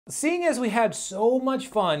Seeing as we had so much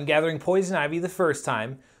fun gathering poison ivy the first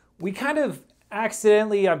time, we kind of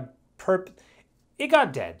accidentally, it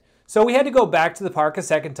got dead. So we had to go back to the park a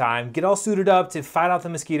second time, get all suited up to fight off the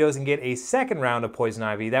mosquitoes and get a second round of poison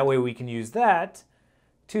ivy. That way we can use that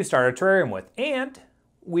to start a terrarium with. And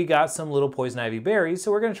we got some little poison ivy berries,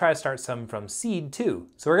 so we're gonna try to start some from seed too.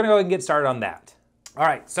 So we're gonna go ahead and get started on that. All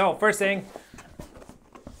right, so first thing,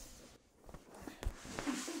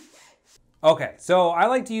 okay, so I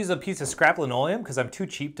like to use a piece of scrap linoleum because I'm too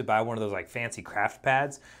cheap to buy one of those like fancy craft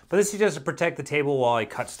pads. But this is just to protect the table while I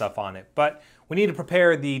cut stuff on it. But we need to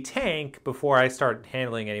prepare the tank before I start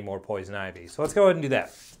handling any more poison ivy. So let's go ahead and do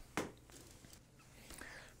that.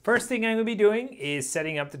 First thing I'm gonna be doing is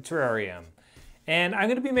setting up the terrarium. And I'm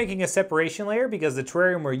gonna be making a separation layer because the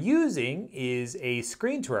terrarium we're using is a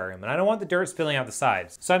screen terrarium and I don't want the dirt spilling out the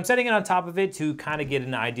sides. So I'm setting it on top of it to kind of get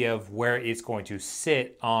an idea of where it's going to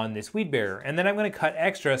sit on this weed barrier. And then I'm gonna cut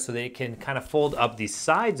extra so that it can kind of fold up the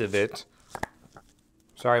sides of it.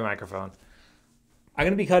 Sorry, microphone. I'm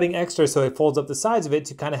gonna be cutting extra so it folds up the sides of it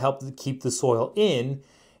to kind of help keep the soil in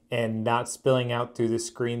and not spilling out through the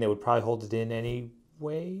screen that would probably hold it in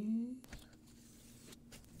anyway.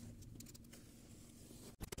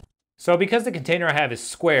 So because the container I have is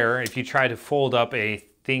square, if you try to fold up a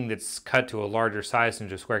thing that's cut to a larger size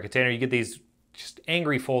into a square container, you get these just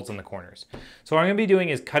angry folds on the corners. So what I'm gonna be doing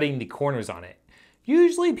is cutting the corners on it.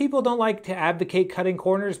 Usually people don't like to advocate cutting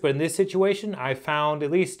corners, but in this situation, I found,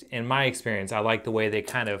 at least in my experience, I like the way they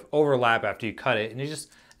kind of overlap after you cut it, and it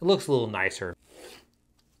looks a little nicer.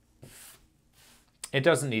 It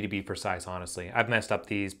doesn't need to be precise, honestly. I've messed up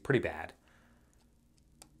these pretty bad.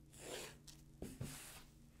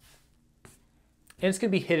 And it's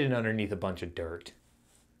gonna be hidden underneath a bunch of dirt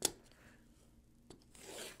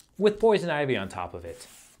with poison ivy on top of it.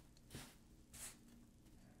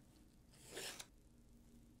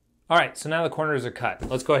 All right, so now the corners are cut.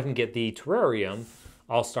 Let's go ahead and get the terrarium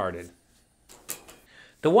all started.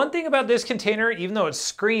 The one thing about this container, even though it's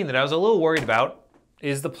screened, that I was a little worried about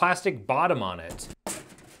is the plastic bottom on it.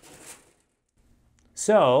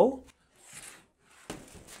 So,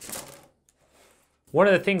 one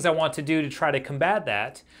of the things I want to do to try to combat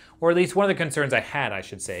that, or at least one of the concerns I had, I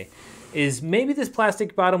should say, is maybe this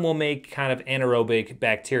plastic bottom will make kind of anaerobic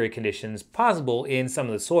bacteria conditions possible in some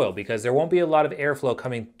of the soil because there won't be a lot of airflow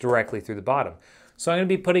coming directly through the bottom. So I'm going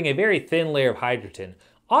to be putting a very thin layer of hydrogen.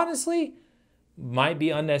 Honestly, might be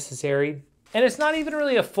unnecessary. And it's not even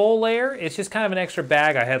really a full layer. It's just kind of an extra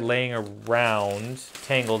bag I had laying around,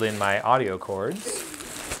 tangled in my audio cords.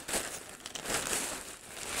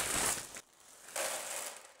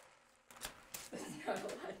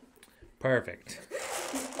 Perfect.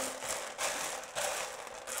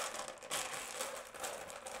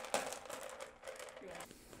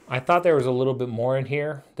 I thought there was a little bit more in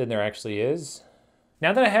here than there actually is.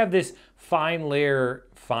 Now that I have this fine layer,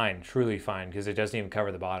 truly fine, because it doesn't even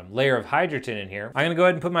cover the bottom, layer of hydrogen in here, I'm gonna go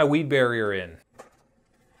ahead and put my weed barrier in.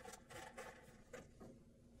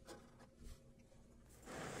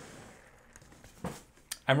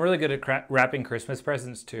 I'm really good at wrapping Christmas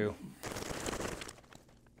presents too.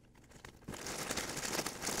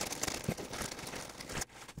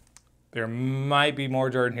 There might be more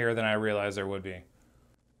dirt in here than I realized there would be.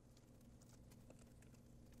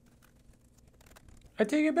 I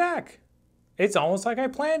take it back. It's almost like I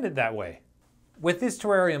planned it that way. With this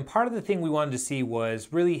terrarium, part of the thing we wanted to see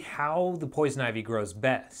was really how the poison ivy grows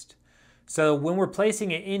best. So when we're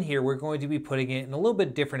placing it in here, we're going to be putting it in a little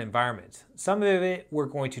bit different environment. Some of it, we're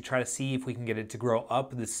going to try to see if we can get it to grow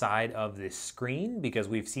up the side of this screen because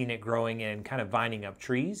we've seen it growing and kind of vining up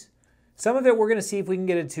trees. Some of it, we're gonna see if we can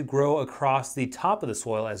get it to grow across the top of the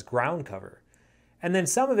soil as ground cover. And then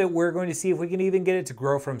some of it, we're going to see if we can even get it to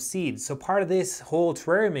grow from seeds. So part of this whole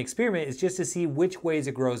terrarium experiment is just to see which ways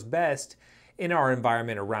it grows best in our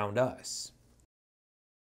environment around us.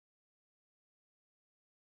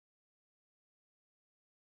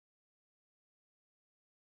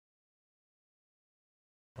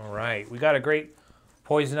 All right, we got a great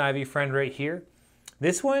poison ivy friend right here.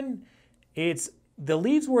 This one, the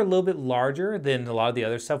leaves were a little bit larger than a lot of the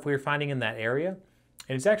other stuff we were finding in that area.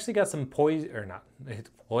 And it's actually got some poison, or not,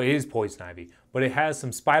 well, it is poison ivy, but it has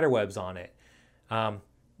some spider webs on it.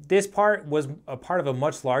 This part was a part of a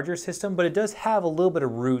much larger system, but it does have a little bit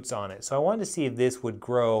of roots on it. So I wanted to see if this would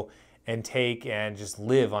grow and take and just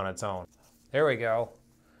live on its own. There we go.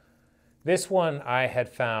 This one I had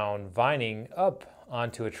found vining up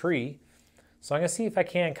onto a tree. So I'm gonna see if I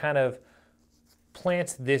can kind of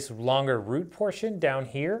plant this longer root portion down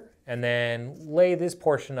here and then lay this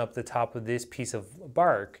portion up the top of this piece of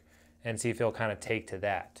bark and see if it'll kind of take to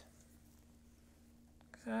that.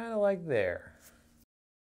 kind of like there.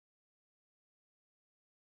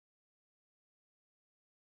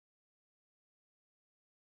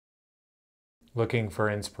 Looking for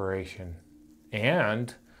inspiration.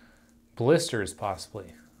 And blisters,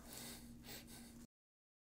 possibly.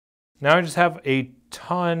 Now I just have a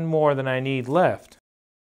ton more than I need left.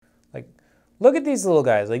 Like, look at these little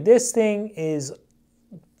guys. Like, this thing is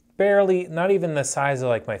barely, not even the size of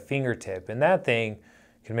like my fingertip. And that thing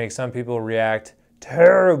can make some people react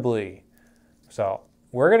terribly. So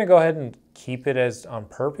we're gonna go ahead and keep it as on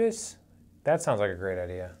purpose. That sounds like a great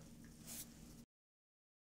idea.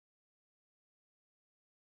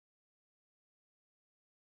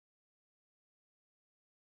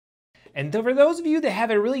 And for those of you that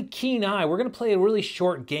have a really keen eye, we're gonna play a really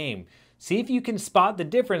short game. See if you can spot the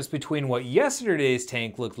difference between what yesterday's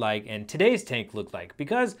tank looked like and today's tank looked like,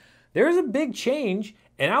 because there's a big change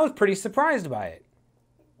and I was pretty surprised by it.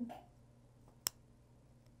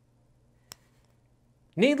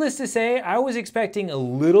 Needless to say, I was expecting a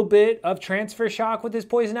little bit of transfer shock with this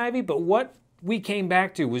poison ivy, but what we came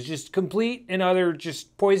back to was just complete and utter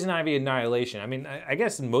just poison ivy annihilation. I mean, I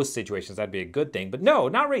guess in most situations that'd be a good thing, but no,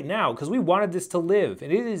 not right now, because we wanted this to live,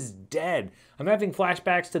 and it is dead. I'm having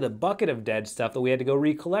flashbacks to the bucket of dead stuff that we had to go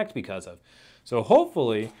recollect because of. So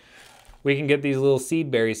hopefully we can get these little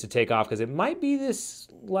seed berries to take off, because it might be this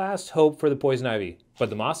last hope for the poison ivy,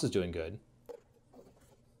 but the moss is doing good.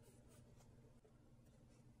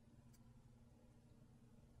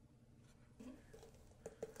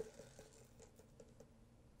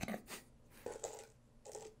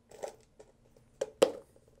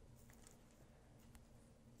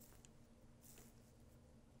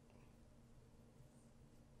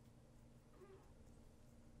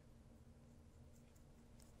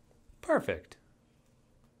 Perfect.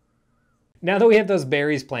 Now that we have those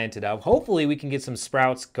berries planted up, hopefully we can get some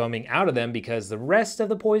sprouts coming out of them, because the rest of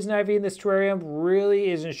the poison ivy in this terrarium really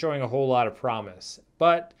isn't showing a whole lot of promise.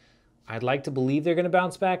 But I'd like to believe they're going to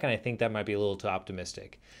bounce back, and I think that might be a little too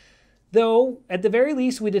optimistic. Though, at the very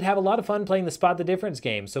least, we did have a lot of fun playing the Spot the Difference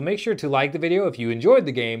game, so make sure to like the video if you enjoyed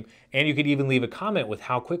the game, and you could even leave a comment with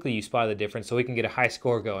how quickly you spot the difference so we can get a high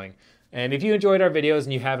score going. And if you enjoyed our videos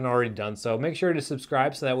and you haven't already done so, make sure to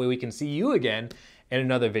subscribe so that way we can see you again in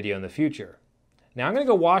another video in the future. Now I'm going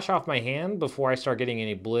to go wash off my hand before I start getting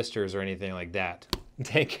any blisters or anything like that.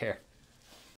 Take care.